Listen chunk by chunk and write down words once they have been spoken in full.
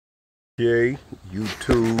Okay,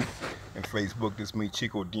 YouTube and Facebook. This is me,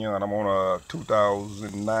 Chico Dion. I'm on a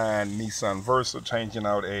 2009 Nissan Versa, changing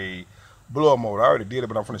out a blower motor. I already did it,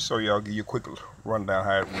 but I'm going to show you. I'll give you a quick rundown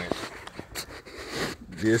how it went.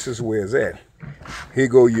 This is where it's at. Here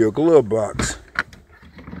go your glove box.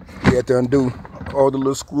 You have to undo all the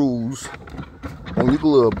little screws on your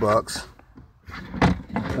glove box.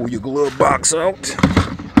 You pull your glove box out,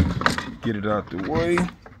 get it out the way.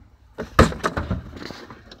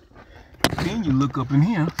 Then you look up in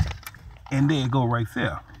here, and there it go right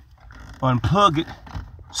there. Unplug it,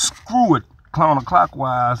 screw it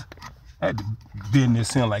counterclockwise. I had to bend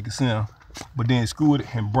this in like it's in, but then screw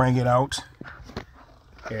it and bring it out.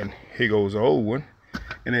 And here goes the old one.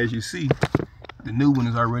 And as you see, the new one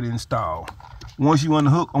is already installed. Once you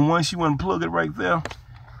unhook, and once you unplug it right there,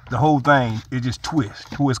 the whole thing, it just twists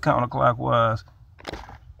counterclockwise.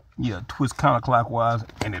 Yeah, twist counterclockwise,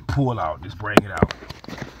 and it pull out, just bring it out.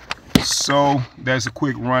 So that's a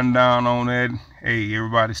quick rundown on that. Hey,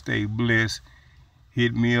 everybody stay blessed.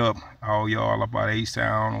 Hit me up, all y'all up out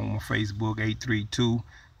H-Town on my Facebook,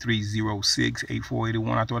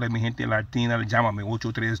 832-306-8481. A toda mi gente latina, llámame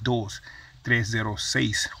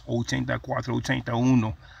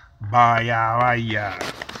 832-306-8481. Vaya, vaya.